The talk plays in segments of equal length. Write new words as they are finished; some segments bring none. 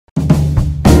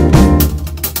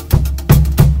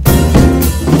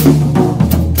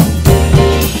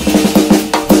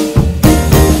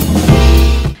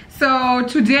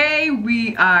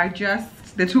are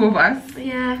just the two of us.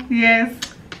 Yeah. Yes.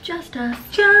 Just us.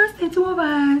 Just the two of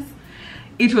us.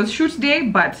 It was shoot day,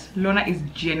 but Lorna is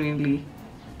genuinely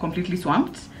completely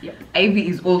swamped. Yep. Ivy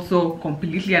is also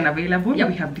completely unavailable. Yep.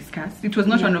 We have discussed. It was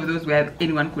not one of those where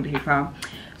anyone could help her.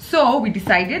 So we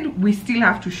decided we still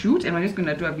have to shoot, and we're just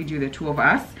gonna do a video, the two of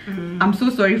us. I'm so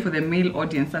sorry for the male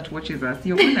audience that watches us.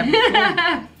 You're gonna be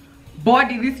so bored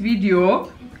in this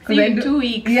video. See you in 2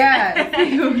 weeks. Yeah,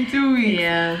 see you in 2 weeks.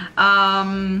 Yeah.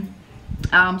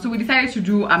 So we decided to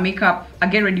do a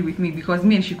get ready with me, because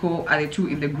me and Shiko are the two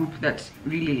in the group that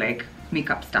really like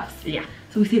makeup stuff. Yeah.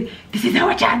 So we said, this is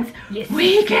our chance. Yes.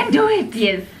 We can do it.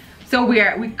 Yes. So we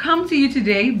come to you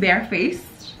today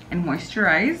barefaced and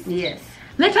moisturized. Yes.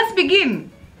 Let us begin.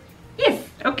 Yes.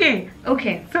 Okay.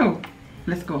 Okay. So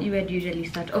let's go. You would usually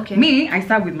start. Okay. Me, I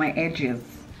start with my edges.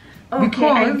 Okay,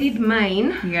 because I did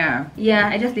mine. Yeah. Yeah,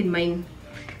 I just did mine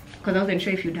because I wasn't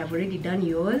sure if you'd have already done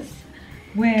yours.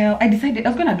 Well, I decided I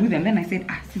was gonna do them. Then I said,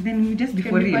 so then you just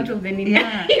before it. Part of the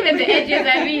yeah. Even the edges,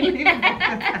 I mean.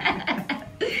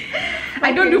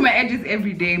 I don't do my edges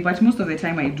every day, but most of the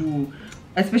time I do.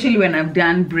 Especially when I've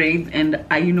done braids and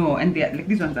and they're like,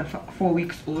 these ones are 4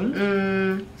 weeks old.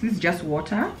 So this is just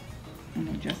water.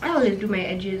 And I always do my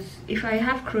edges. If I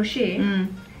have crochet,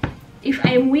 if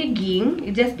I'm wigging,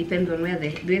 it just depends on where the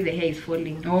hair is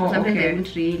falling. Oh, so sometimes okay. I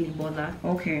don't really bother.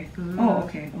 Okay. Oh,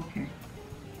 okay.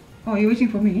 Oh, you're waiting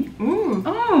for me?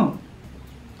 Oh.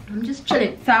 I'm just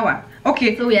chilling. Sour.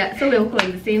 Okay. So we're all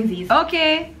on the same Z's.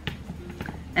 Okay.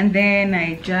 And then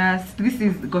this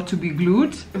is got to be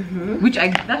glued, which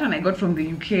that one I got from the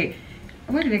UK.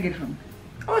 Where did I get it from?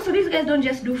 Oh, so these guys don't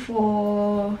just do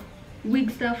for wig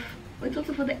stuff, but it's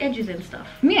also for the edges and stuff.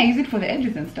 Me, I use it for the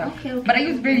edges and stuff. Okay. But I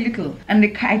use very little, and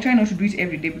I try not to do it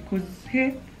every day because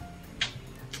hair.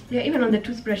 Yeah, even on the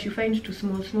toothbrush you find too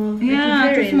small.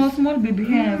 Yeah, too small baby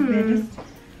hairs. They're just.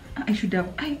 I should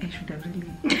have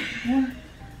really. What?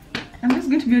 I'm just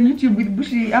going to be on YouTube with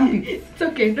bushy armpits. It's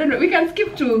okay, don't know. We can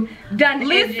skip to done.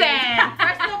 Listen,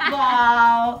 first of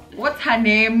all, what's her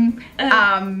name?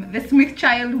 The Smith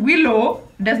child, Willow,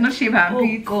 does not shave her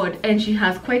armpits. Oh God, and she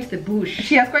has quite the bush.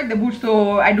 She has quite the bush,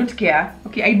 so I don't care.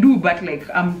 Okay, I do, but like,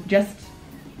 just...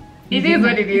 It is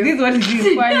what it is. It is what it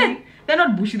is. Funny. They're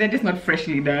not bushy, they're just not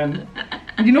freshly done.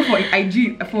 And you know, for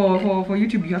IG, for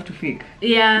YouTube, you have to fake.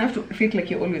 Yeah. You have to fake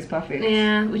like you're always perfect.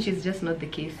 Yeah, which is just not the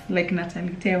case. Like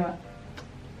Natalie Tewa.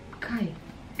 Kai.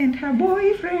 And her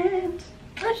boyfriend.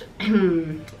 But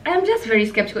I'm just very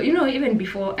skeptical. You know, even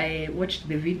before I watched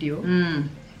the video, and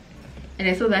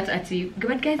I saw that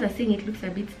but guys are saying it looks a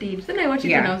bit staged. Then I watched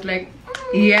it and I was like,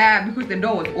 yeah, because the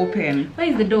door was open. Why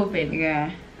is the door open?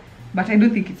 Yeah. But I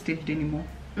don't think it's staged anymore.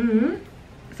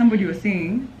 Somebody was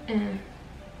saying,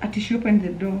 she opened the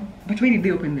door. But why did they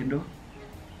open the door?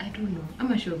 I don't know. I'm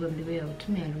not sure on the way out.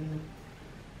 Me, I don't know.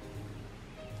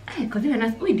 Because even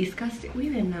as we discussed with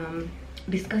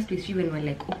you and we're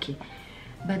like, okay,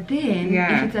 but then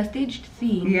if it's a staged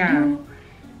thing,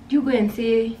 do you go and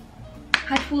say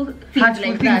hurtful things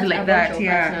like that?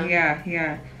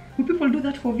 Yeah. Would people do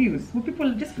that for views? Would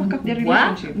people just fuck up their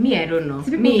relationship? Me, I don't know.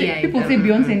 So people say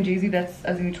Beyonce and Jay-Z, that's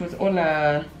as in it was all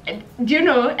do you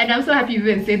know? And I'm so happy you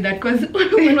even said that, because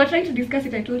when we were trying to discuss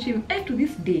it, I told him, to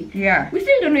this day, we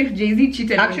still don't know if Jay-Z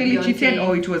cheated cheated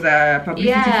or it was a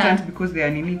publicity stunt because they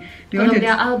wanted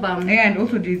their album. Yeah, and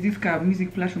also Jay-Z's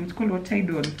music platform, it's called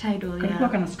Tidal. People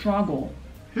can struggle.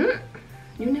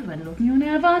 You never know. You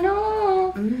never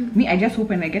know. Me, I just hope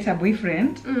when I get a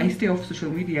boyfriend, I stay off social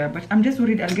media. But I'm just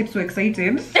worried I'll get so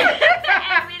excited.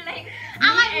 I'll be like,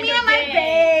 I'm like, me and my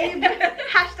babe.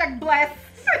 Hashtag blessed.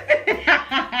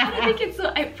 I think it's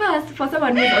so, first, for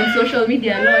someone who's on social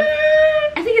media a lot,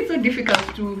 I think it's so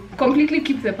difficult to completely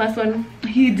keep the person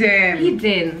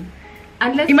hidden.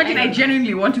 Unless imagine I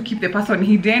genuinely want to keep the person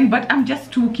hidden, but I'm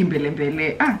just too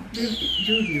kimbelebele.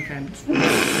 Jules, you can't.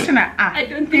 I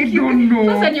don't think you don't know.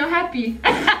 Plus, when you're happy,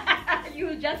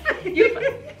 you just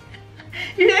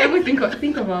ever think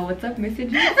of our WhatsApp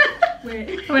messages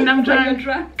when I'm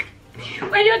drunk.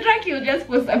 When you're drunk, you'll just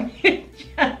post a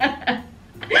picture. I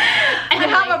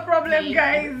have a problem,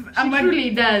 guys. She truly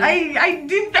does. I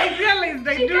realized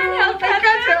I do.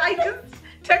 I just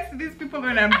text these people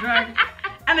when I'm drunk.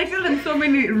 And I tell them so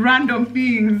many random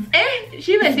things.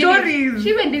 She even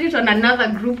did it on another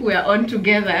group we are on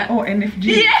together. Oh, NFG.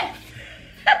 Yes.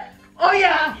 Oh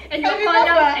yeah. And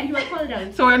you were called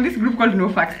out. So on this group called No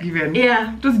Facts Given.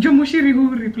 Yeah. It was Joe Mushiri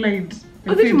who replied.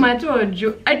 Was it Mato or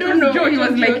Joe? I don't know. Joe, he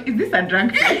was like, is this a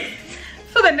drunk text?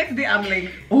 So the next day I'm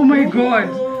like, oh my god.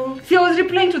 See, I was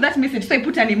replying to that message, so I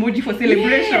put an emoji for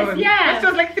celebration. Yes, yeah. It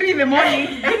was like 3 in the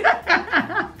morning.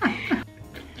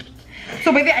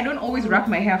 So by the way, I don't always wrap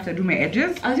my hair after I do my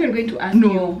edges. I was even going to ask you.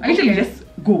 No, I usually just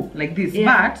go like this.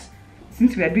 But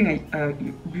since we are doing a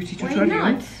beauty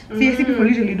tutorial, see people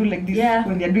usually do like this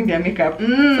when they are doing their makeup.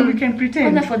 So we can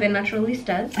pretend. For the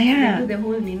naturalistas, they do the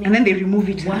whole meaning. And then they remove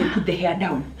it and they put the hair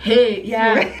down. Hey,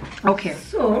 yeah. Okay.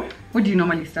 So, what do you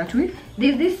normally start with?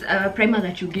 There's this primer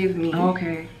that you gave me.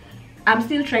 Okay. I'm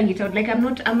still trying it out. Like I'm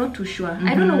not too sure.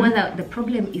 I don't know whether the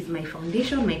problem is my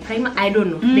foundation, my primer. I don't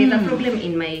know. There's a problem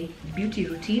in my beauty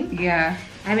routine. Yeah.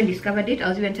 I haven't discovered it. I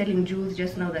was even telling Jules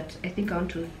just now that I think I want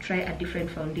to try a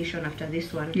different foundation after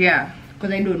this one. Yeah.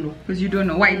 Because I don't know. Because you don't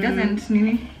know why it doesn't,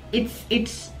 Nini? It's.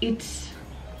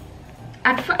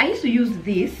 I used to use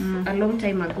this a long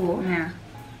time ago. Yeah.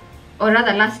 Or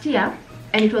rather last year,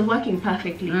 and it was working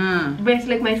perfectly. But it's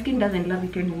like my skin doesn't love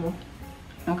it anymore.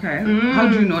 Okay. How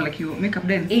do you know? Like your makeup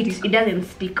doesn't stick? It doesn't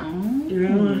stick.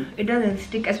 It doesn't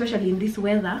stick, especially in this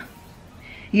weather.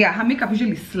 Yeah, her makeup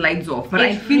usually slides off, but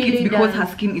I think it's because her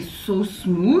skin is so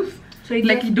smooth. So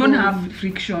like you don't have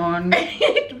friction.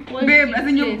 Babe, as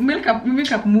in your makeup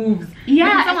moves.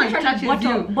 Yeah, when someone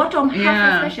touches bottom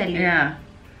half especially. Yeah.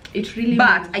 It really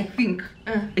moves. I think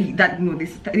that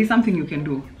there's something you can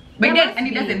do. But then, and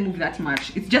it doesn't move that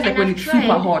much. It's just like when it's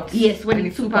super hot. Yes, when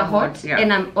it's super hot. Yeah.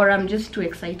 And I'm just too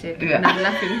excited. Yeah. And I'm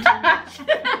laughing too much.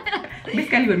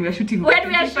 Basically when we are shooting over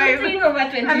 25.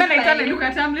 And then I turn and look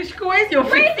at her, I'm like, why is your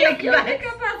face like that?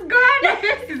 Makeup has gone. Your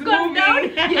face is gone down.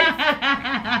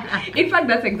 Yes. In fact,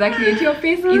 that's exactly it. Your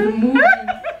face is moving.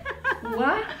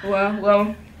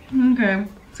 Wow. Okay.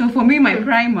 So for me, my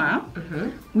primer,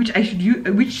 which I should use,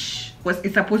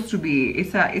 it's supposed to be,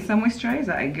 it's a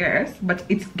moisturizer, I guess, but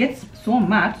it gets so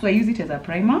matte, so I use it as a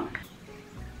primer.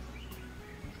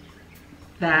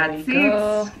 That's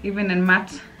it. Even in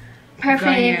matte.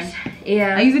 Perfect.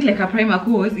 Yeah. I use it like a primer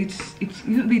because it's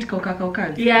a bit coca.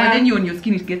 Yeah. But then on your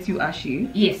skin it gets you ashy.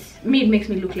 Yes. It makes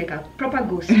me look like a proper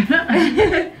ghost.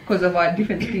 Because of our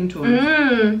different skin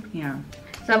tones. Yeah.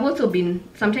 So I've also been,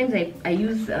 sometimes I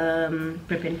use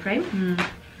Prep and Prime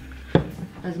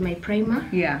as my primer.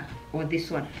 Yeah. Or this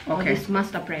one. Okay. Or this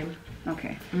Master Prime.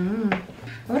 Okay.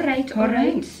 Alright.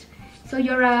 So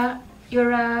you're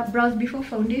a brows before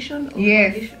foundation? Or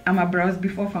yes, foundation? I'm a brows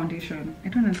before foundation. I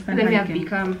don't understand how you can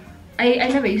become. I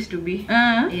never used to be.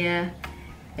 Yeah.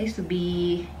 I used to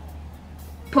be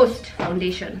post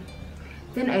foundation.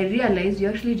 Then I realized you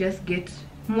actually just get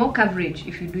more coverage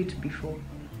if you do it before.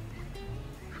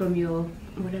 From your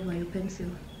your pencil.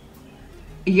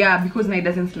 Yeah, because now it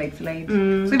doesn't slide. So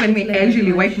even me, I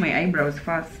usually wipe my eyebrows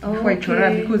first before I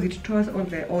chora because it tours all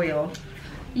the oil.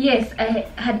 Yes, I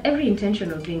had every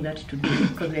intention of doing that today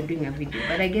because we're doing a video,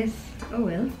 but I guess oh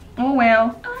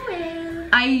well.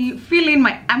 I feel in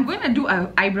I'm going to do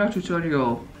an eyebrow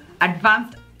tutorial,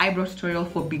 advanced eyebrow tutorial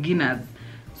for beginners.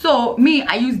 So me,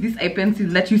 I use this eye pencil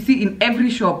that you see in every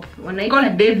shop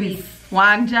called Davis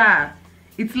Wanja.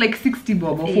 It's like 60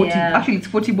 bob or 40. Yeah. Actually, it's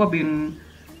 40 bob in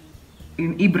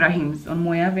Ibrahim's on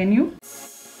Moya Avenue.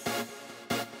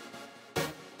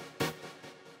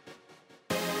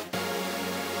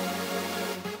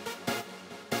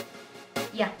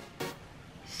 Yeah.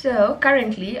 So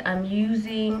currently, I'm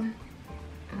using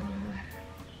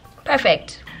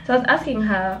Perfect. So I was asking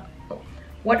her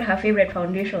what her favorite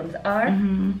foundations are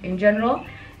in general,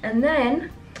 and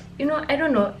then. You know, I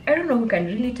don't know who can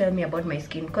really tell me about my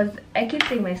skin because I keep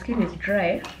saying my skin is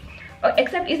dry.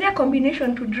 Except, is there a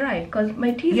combination to dry? Because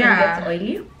my T-zone gets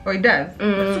oily. Oh, it does?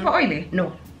 It's super oily?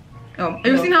 No. Oh, have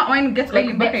you seen how mine gets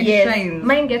oily back and shines?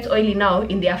 Mine gets oily now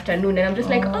in the afternoon and I'm just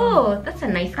like, oh, that's a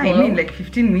nice color. I mean, like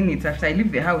 15 minutes after I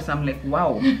leave the house, I'm like,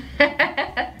 wow.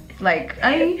 Like,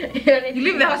 you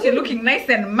leave the house, you're looking nice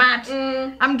and matte.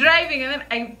 I'm driving and then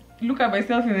I look at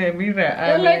myself in the mirror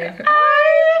and like,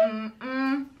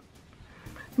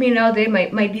 me now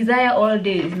my desire all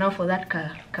day is now for that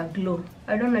glow.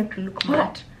 I don't like to look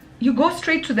matte. You go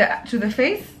straight to the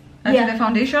face and to the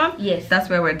foundation? Yes. That's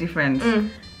where we're different.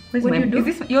 What do you do?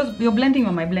 Is this you're blending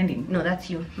or my blending? No, that's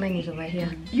you. Mine is over here.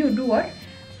 You do what?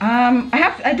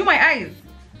 I do my eyes.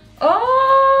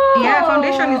 Oh yeah,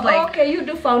 foundation is like okay, you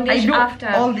do foundation after.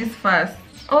 All this first.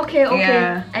 Okay.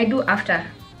 Yeah. I do after.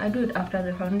 I do it after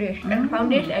the foundation. And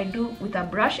foundation I do with a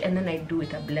brush and then I do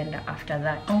with a blender after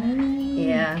that. Oh.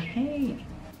 Yeah. Okay.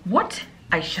 What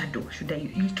eyeshadow should I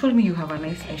use? You told me you have a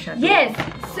nice eyeshadow. Yes.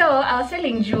 So I was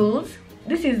telling Jules,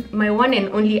 this is my one and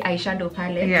only eyeshadow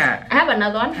palette. Yeah. I have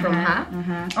another one from her.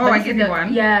 Oh, I get the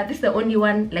one. Yeah, this is the only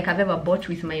one like I've ever bought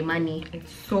with my money.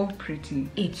 It's so pretty.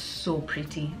 It's so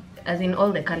pretty. As in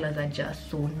all the colors are just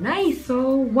so nice.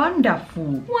 So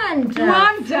wonderful.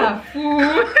 Wonderful.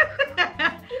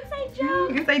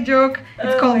 inside joke.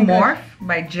 It's called Morph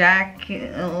by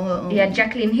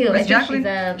Jacqueline Hill. I think she's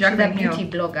a beauty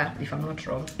blogger, if I'm not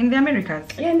wrong. In the Americas?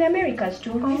 Yeah, in the Americas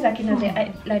too. These are kind of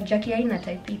like Jackie Aina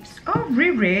type peeps. Oh,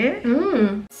 really?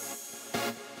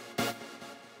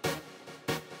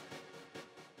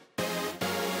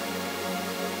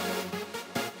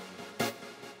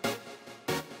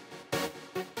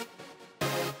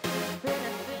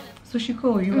 So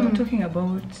Shiko, you were talking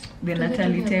about the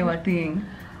Natalie Tewa thing.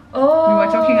 Oh, we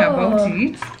were talking about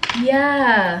it.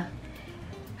 Yeah.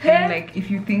 And like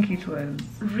if you think it was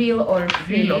real or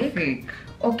fake.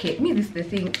 Okay, me this is the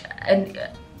thing, and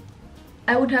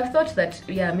I would have thought that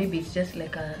maybe it's just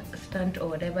like a stunt or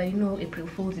whatever. You know, April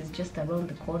Fools is just around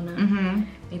the corner.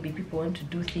 Maybe people want to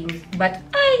do things, but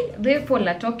therefore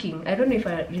are talking. I don't know if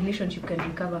a relationship can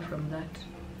recover from that.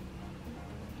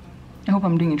 I hope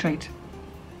I'm doing it right.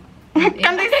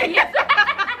 Can they say yes?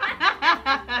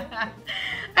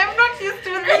 I'm not used to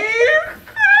this.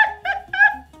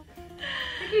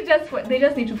 They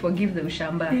just need to forgive the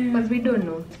Ushamba because we don't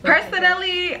know.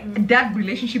 Personally, that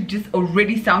relationship just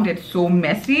already sounded so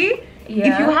messy.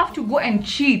 If you have to go and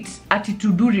cheat at it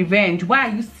to do revenge, why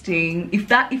are you staying? If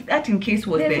that in case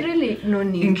was there's really no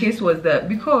need. In case was the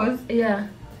because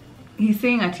he's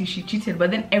saying that she cheated, but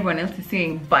then everyone else is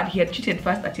saying but he had cheated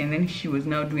first at and then she was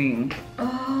now doing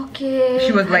okay.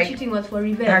 She was like cheating was for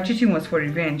revenge. Her cheating was for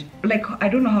revenge. Like I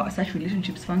don't know how such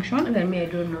relationships function. Even me, I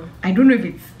don't know. I don't know if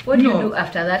it's what do you do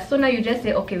after that? So now you just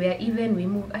say okay, we are even, we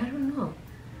move. I don't know.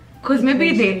 Because maybe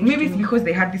it's because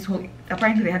they had this whole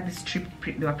apparently they had this trip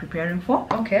they were preparing for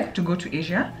to go to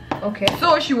Asia.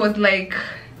 So she was like,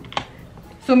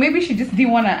 so maybe she just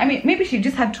didn't wanna. I mean, maybe she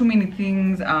just had too many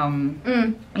things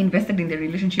invested in the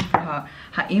relationship for her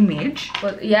image.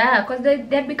 But because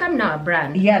they've become now a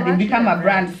brand. Yeah, they become a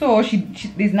brand. So she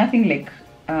there's nothing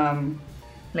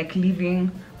like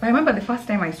leaving. But I remember the first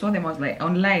time I saw them, I was like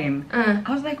online. I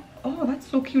was like, oh, that's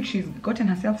so cute. She's gotten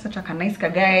herself such a nice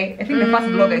guy. I think the first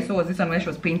vlog I saw was this one where she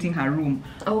was painting her room.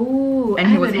 Oh, and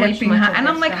he was helping her, and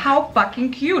I'm like, how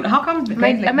fucking cute. How come the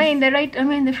guys am I in the right?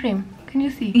 Am I in the frame? Can you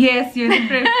see? Yes, you're in the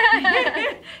frame.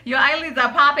 Your eyelids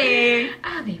are popping.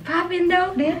 Are they popping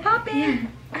though? They're popping. Yeah.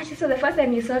 Actually, so the first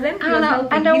time you saw them,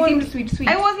 and he seemed sweet.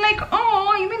 I was like,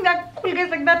 oh, you mean that cool guys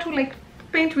like that who like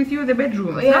paint with you the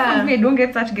bedroom? Yeah. How come I don't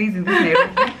get such guys in this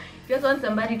neighborhood? Just want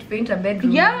somebody to paint a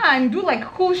bedroom. Yeah, and do like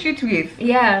cool shit with.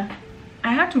 Yeah.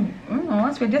 I had to.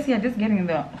 Once we're just here, just getting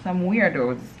some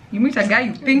weirdos. You meet a guy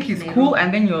you think he's cool,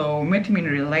 and then you meet him in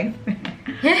real life.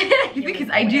 You think his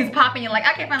IG is popping. You're like,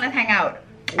 okay, fine, let's hang out.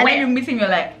 And then you meet him, you're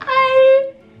like,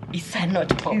 hi. It's not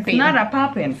popping. It's not a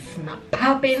popping. It's not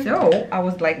popping. So I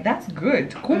was like, that's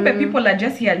good. Kumbe people are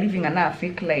just here living a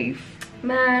fake life.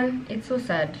 Man, it's so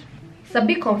sad. It's a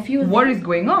bit confusing. What is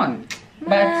going on?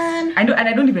 Man. But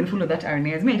I don't even follow that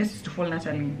RNAs. Me, I just used to follow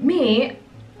Natalie. Me,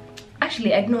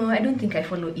 actually, I don't think I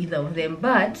follow either of them.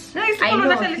 But no, I used to follow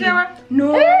Natalie.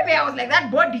 No, hey, I was like that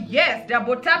body. Yes, the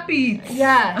botapit.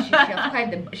 Yeah,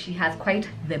 she has quite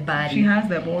the body. She has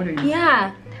the body.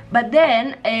 Yeah, but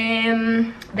then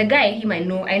the guy I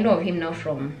know of him now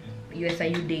from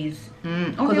USIU days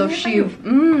because of Shiv.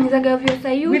 He's a guy of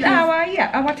USIU. With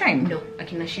our time. No,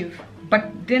 Akina Shiv.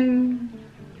 But then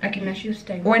Akina Shiv's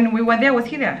time. When we were there, was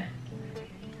he there?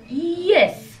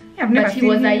 Yes. But he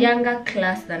was a younger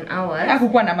class than ours.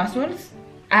 Hakukuwa na muscles?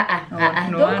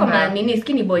 Don't come on,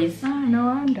 skinny boys. No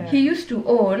wonder. He used to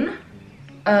own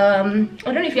I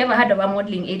don't know if you ever heard of a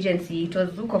modeling agency. It was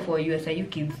Zuko for USIU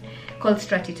kids called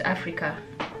Stratit Africa.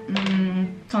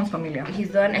 Sounds familiar.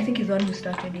 He's the one, I think he's the one who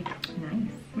started it.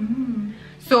 Nice.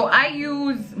 So I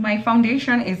use, my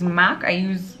foundation is MAC. I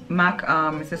use MAC,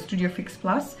 it's a Studio Fix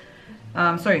Plus.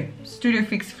 Studio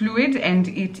Fix Fluid, and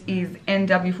it is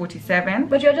NW47.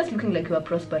 But you're just looking like you were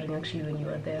prospering actually when you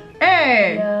were there.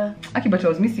 Hey! Yeah. Okay, but I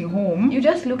was missing home. You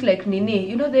just look like Nini.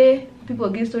 You know the people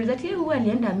give stories that you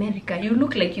went to America. You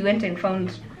look like you went and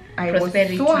found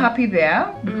prosperity. I was so happy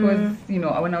there because, you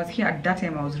know, when I was here at that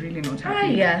time, I was really not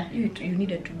happy. Yeah, you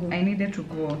needed to go. I needed to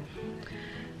go.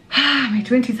 My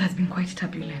 20s has been quite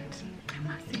turbulent, I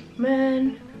must say.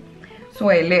 Man. So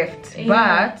I left,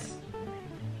 but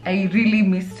I really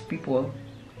missed people.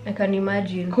 I can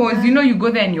imagine. Because, you know, you go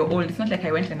there and you're old. It's not like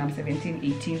I went when I'm 17,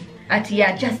 18.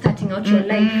 Just starting out your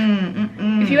life.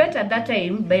 If you went at that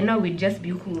time, by now we'd just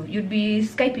be cool. You'd be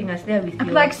Skyping us there with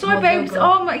you. Like, sorry, babes.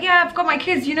 Oh, my, yeah, I've got my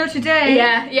kids, you know, today.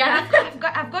 Yeah.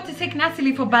 I've got to take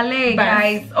Natalie for ballet,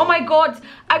 guys. Oh, my God.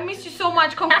 I missed you so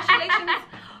much. Congratulations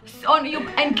on your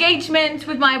engagement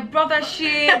with my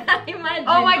brothership. Imagine.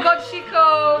 Oh, my God,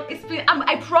 Shiko. It's been,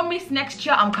 I promise next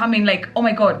year I'm coming. Like, oh,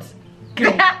 my God.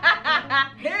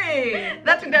 Hey,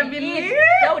 that would have been me.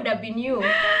 That would have been you.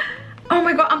 Oh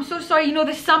my god, I'm so sorry. You know,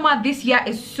 the summer this year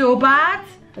is so bad.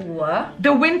 What?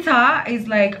 The winter is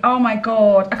like, oh my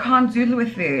god, I can't deal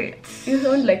with it. You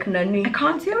sound like Nani. I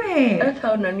can't do it. That's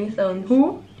how Nani sounds.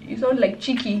 Who? You sound like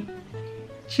Shikie.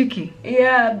 Shikie?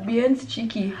 Yeah, Bien's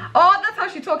Shikie. Oh, that's how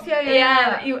she talks here.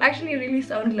 Yeah, you actually really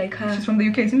sound like her. She's from the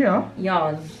UK, isn't she?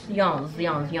 Yas.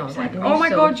 Like, oh my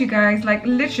god, you guys, like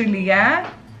literally,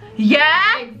 yeah?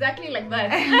 Yeah? Exactly like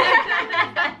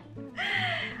that.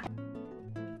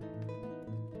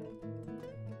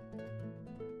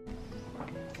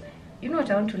 You know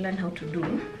what I want to learn how to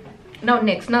do? Now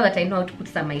that I know how to put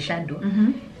some eyeshadow,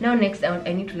 now next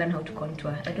I need to learn how to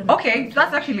contour. I don't know. Okay,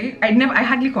 that's actually, I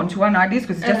hardly contour nowadays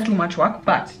because it's just too much work,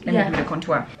 but let me do the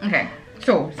contour. Okay,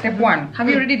 so step one, have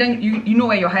you already done, you know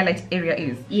where your highlight area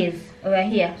is? Yes, over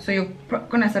here. So you're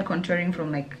gonna start contouring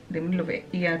from like the middle of the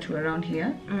ear to around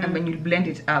here, and then you blend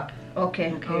it up.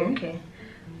 Okay.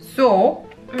 So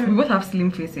we both have slim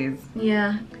faces.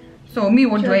 Yeah. So me,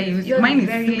 what do I use? Mine is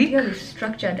sleek. Yours is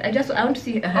structured. I want to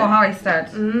see. Oh, how I start.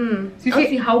 So you I want to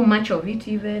see how much of it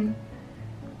even.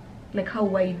 Like how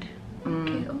wide.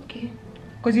 Okay.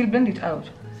 Because you'll blend it out.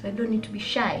 So I don't need to be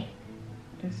shy.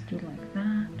 Just do like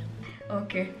that.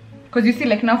 Okay. Because you see,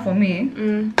 like now for me.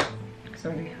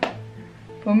 Sorry.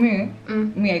 For me,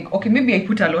 okay, maybe I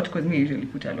put a lot because me usually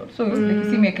put a lot. So like you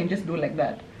see me, I can just do like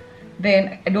that.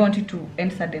 Then I don't want it to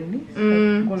end suddenly.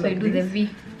 So, go so like you do this. the V.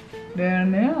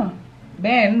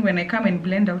 Then when I come and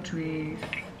blend out with,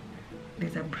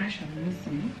 there's a brush I'm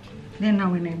missing. Then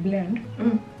now when I blend,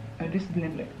 I just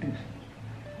blend like this.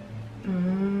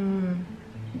 You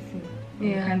see?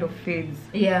 It kind of fades.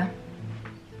 Yeah.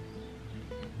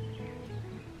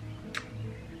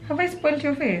 Have I spoiled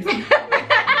your face? I'm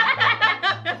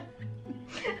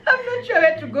not sure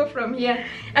where to go from here.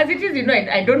 As it is, you know,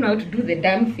 I don't know how to do the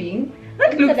damn thing.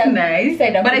 That looks nice,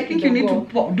 but I think you need to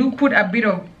put a bit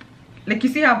of, like you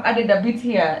see I've added a bit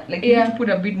here, like you need to put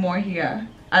a bit more here.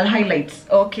 I'll highlight.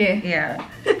 Okay. Yeah.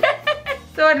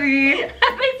 Sorry.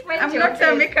 I'm not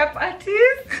a makeup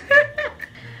artist.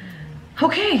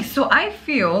 Okay, so I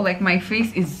feel like my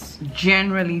face is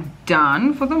generally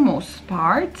done for the most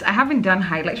part. I haven't done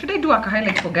highlight. Should I do a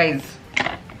highlight for guys?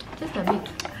 Just a bit.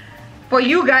 For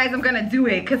you guys, I'm gonna do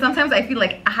it because sometimes I feel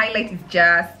like a highlight is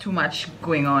just too much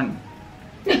going on.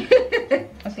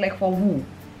 It's like for who?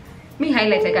 Me,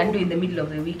 highlights I can do in the middle of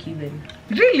the week even.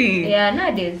 Really? Yeah,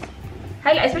 nowadays.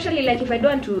 Highlight, especially like if I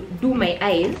don't want to do my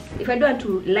eyes, if I don't want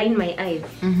to line my eyes,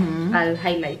 I'll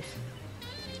highlight.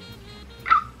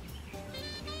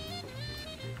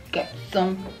 Get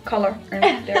some color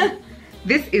right there.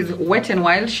 This is Wet n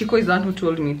Wild. Shiko is the one who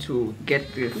told me to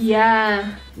get this.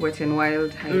 Yeah. Wet n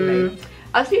Wild highlight.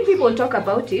 I've seen people talk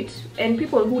about it, and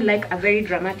people who like a very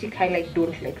dramatic highlight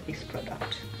don't like this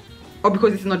product. Oh,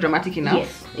 because it's not dramatic enough?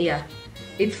 Yes. Yeah.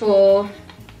 It's for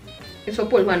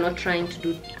people who are not trying to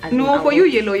do as no, for you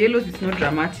yellows it's not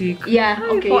dramatic. Yeah,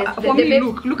 okay. For me,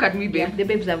 look at me, babe. Yeah, the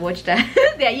babes have watched her.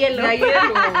 They are yellow. They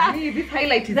are yellow. Me, this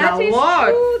highlight is that a is lot.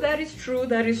 True, that is true,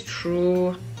 that is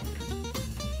true.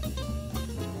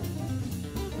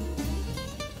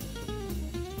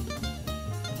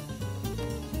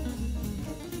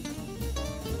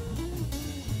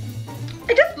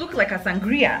 I just look like a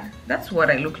sangria. That's what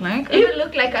I look like. You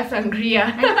look like a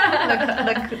sangria.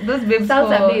 like those babes.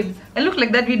 Salsa babes. I look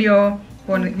like that video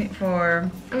for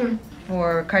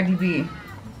Cardi B.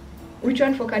 Which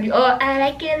one for Cardi? Oh, I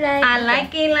like it like. I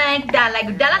like it like that.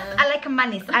 Like Dallas. I like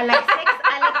manis. I like sex.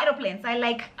 I like aeroplanes. I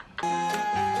like.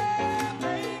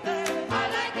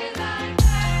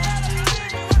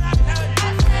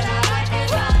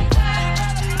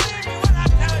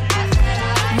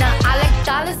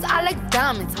 I like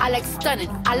diamonds, I like stunning,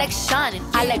 I like shining,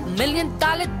 I like $1 million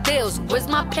deals. Where's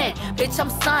my pen? Bitch, I'm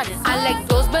signing. I like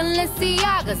those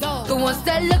Balenciagas, the ones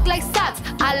that look like socks.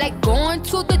 I like going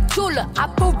to the Tula, I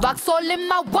put rocks all in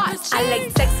my watch. I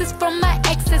like texts from my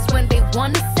exes when they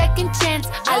want a second chance.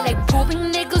 I like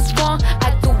proving niggas wrong,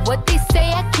 I do what they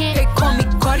say I can't. They call me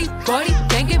Cardi,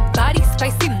 banging body,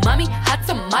 spicy mommy, hot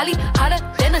tamale, hotter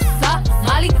than a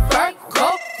Somali. Virgo.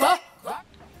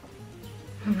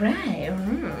 Right.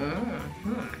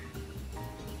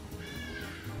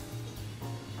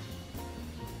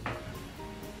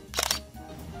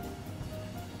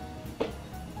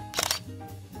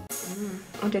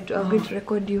 I wanted to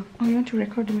record you. Oh, you want to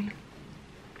record me?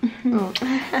 Oh.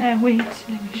 Wait, let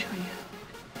me show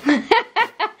you.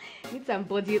 Need some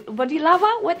body lava.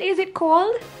 What is it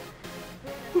called?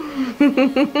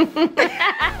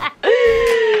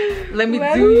 Let me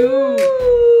do you.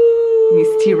 Miss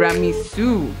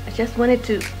Tiramisu. I just wanted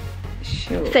to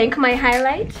Sure. Thank my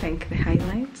highlight. Thank the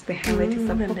highlights. The highlight is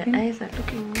up. The eyes are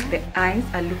looking nice. The eyes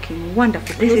are looking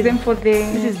wonderful.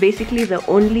 This is basically the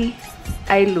only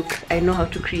eye look I know how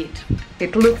to create.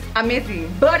 It looks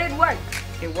amazing, but it works.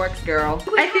 It works, girl.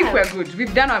 I think we're good.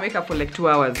 We've done our makeup for like 2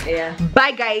 hours. Yeah.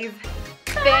 Bye, guys.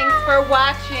 Thanks for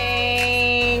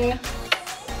watching.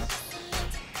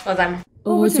 Well done.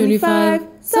 Over 25.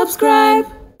 Subscribe.